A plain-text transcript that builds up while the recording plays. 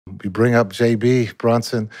We bring up JB,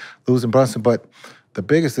 Brunson, losing Brunson, but the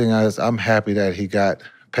biggest thing is I'm happy that he got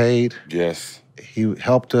paid. Yes. He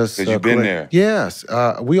helped us. Because you've been there. Yes.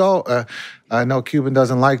 We all, I know Cuban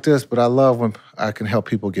doesn't like this, but I love when I can help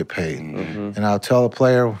people get paid. And I'll tell a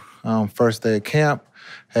player first day of camp,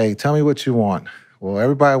 hey, tell me what you want. Well,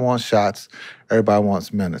 everybody wants shots. Everybody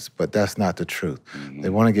wants minutes, but that's not the truth. They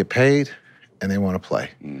want to get paid and they want to play.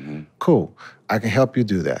 Cool. I can help you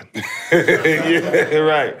do that. Yeah,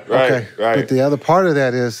 right. Okay. But the other part of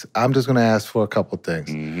that is I'm just going to ask for a couple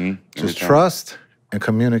things. Just trust and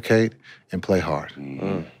communicate and play hard.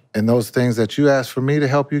 And those things that you ask for me to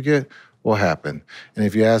help you get will happen. And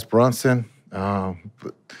if you ask Brunson,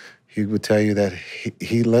 he would tell you that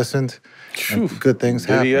he listened and good things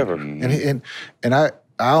happen. Did he ever? And I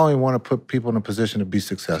only want to put people in a position to be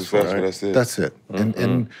successful. That's it.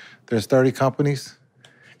 And there's 30 companies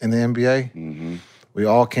in the NBA. We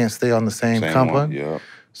all can't stay on the same company.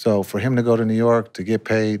 So for him to go to New York, to get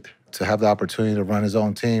paid, to have the opportunity to run his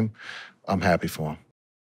own team, I'm happy for him.